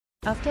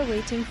After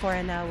waiting for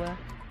an hour,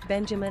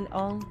 Benjamin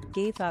Ong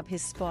gave up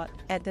his spot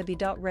at the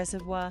Bidok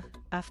Reservoir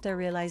after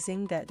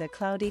realizing that the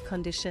cloudy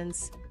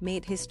conditions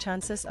made his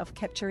chances of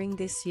capturing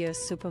this year's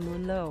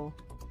supermoon low.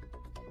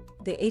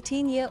 The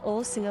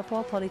 18-year-old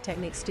Singapore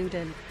Polytechnic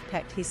student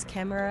packed his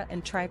camera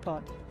and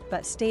tripod,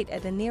 but stayed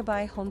at the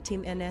nearby home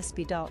team NS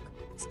Bidok,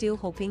 still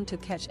hoping to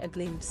catch a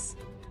glimpse.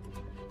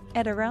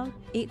 At around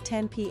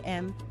 8:10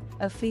 p.m.,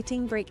 a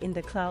fleeting break in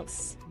the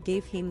clouds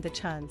gave him the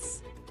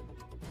chance.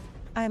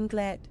 I am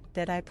glad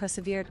that I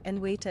persevered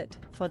and waited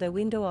for the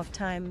window of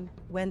time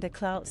when the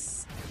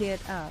clouds cleared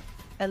up,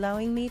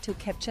 allowing me to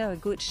capture a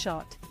good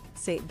shot,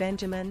 said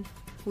Benjamin,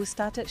 who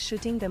started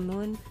shooting the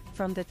moon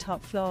from the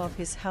top floor of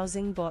his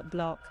housing board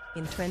block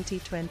in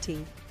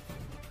 2020.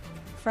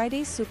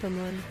 Friday's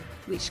supermoon,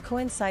 which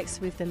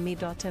coincides with the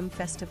Mid-Autumn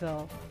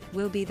Festival,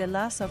 will be the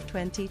last of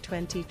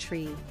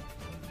 2023.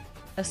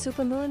 A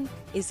supermoon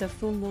is a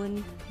full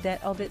moon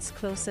that orbits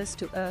closest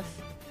to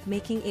Earth,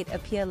 making it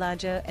appear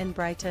larger and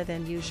brighter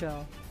than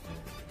usual.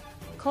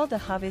 Called the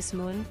harvest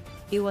moon,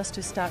 it was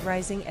to start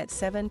rising at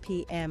 7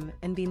 p.m.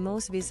 and be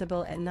most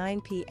visible at 9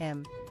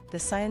 p.m., the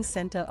Science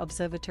Center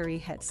Observatory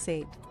had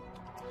said.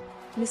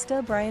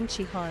 Mr. Brian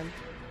Chihon,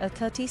 a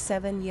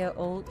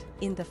 37-year-old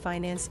in the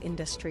finance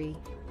industry,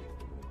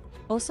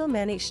 also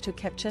managed to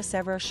capture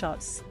several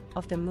shots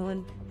of the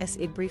moon as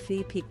it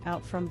briefly peeked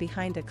out from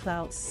behind the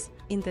clouds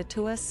in the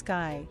tour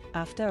sky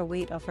after a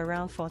wait of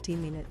around 40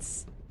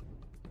 minutes.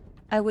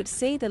 I would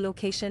say the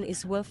location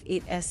is worth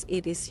it as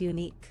it is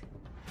unique.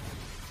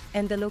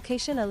 And the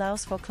location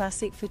allows for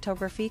classic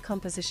photography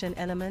composition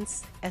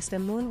elements, as the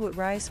moon would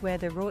rise where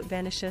the road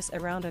vanishes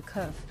around a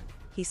curve,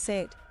 he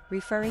said,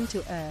 referring to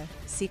a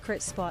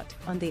secret spot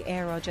on the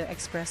Air Roger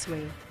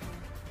Expressway.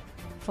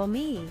 For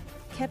me,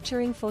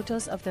 capturing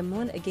photos of the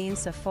moon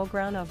against a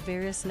foreground of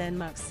various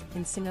landmarks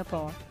in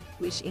Singapore,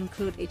 which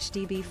include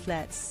HDB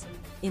flats,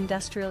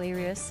 industrial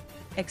areas,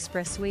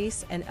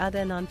 expressways and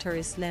other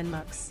non-tourist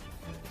landmarks,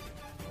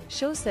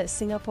 shows that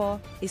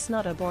Singapore is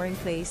not a boring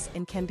place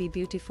and can be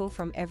beautiful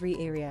from every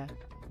area.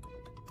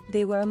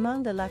 They were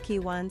among the lucky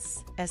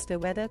ones, as the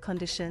weather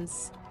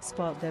conditions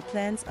spoiled the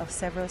plans of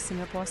several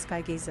Singapore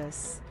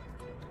skygazers.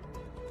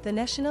 The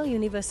National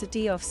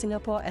University of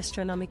Singapore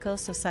Astronomical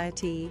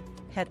Society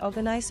had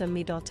organized a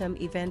mid-autumn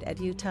event at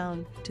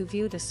U-Town to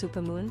view the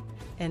supermoon,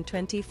 and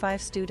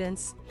 25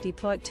 students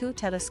deployed 2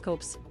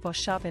 telescopes for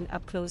sharp and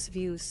up-close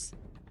views,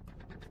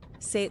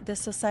 said the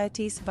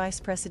Society's Vice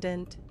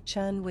President,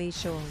 Chen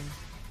Wei-Zhong.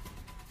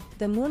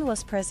 The moon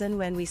was present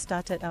when we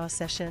started our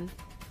session,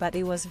 but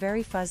it was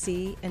very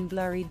fuzzy and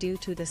blurry due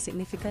to the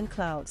significant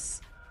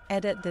clouds,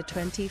 added the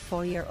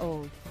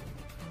 24-year-old.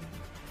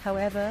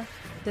 However,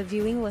 the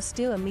viewing was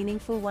still a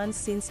meaningful one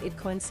since it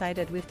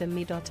coincided with the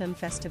Mid-Autumn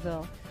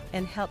Festival,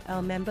 and helped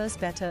our members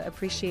better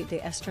appreciate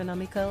the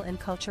astronomical and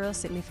cultural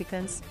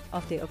significance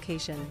of the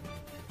occasion.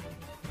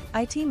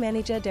 IT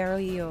manager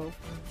Daryl Yeo,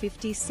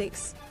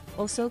 56,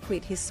 also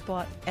quit his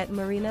spot at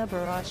Marina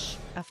Barrage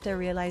after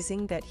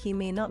realizing that he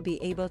may not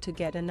be able to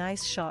get a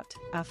nice shot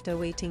after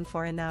waiting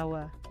for an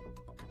hour.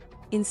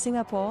 In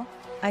Singapore,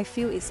 I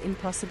feel it's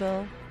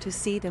impossible to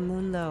see the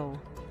moon low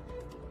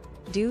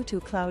due to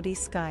cloudy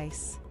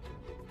skies.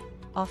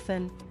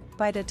 Often,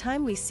 by the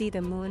time we see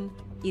the moon,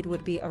 it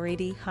would be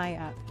already high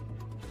up.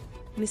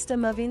 Mr.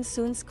 Mervyn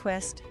Soon's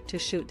quest to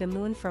shoot the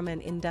moon from an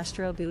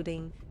industrial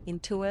building in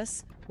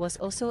Tuas was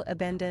also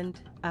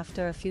abandoned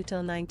after a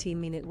futile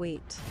 90-minute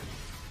wait.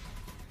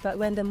 But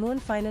when the moon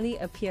finally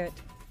appeared,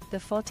 the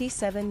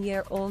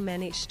 47-year-old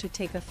managed to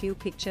take a few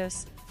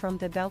pictures from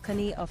the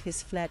balcony of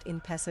his flat in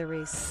Pasir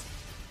Ris.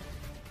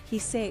 He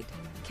said,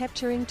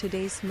 "Capturing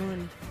today's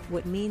moon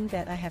would mean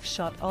that I have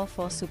shot all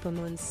 4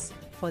 supermoons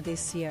for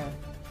this year."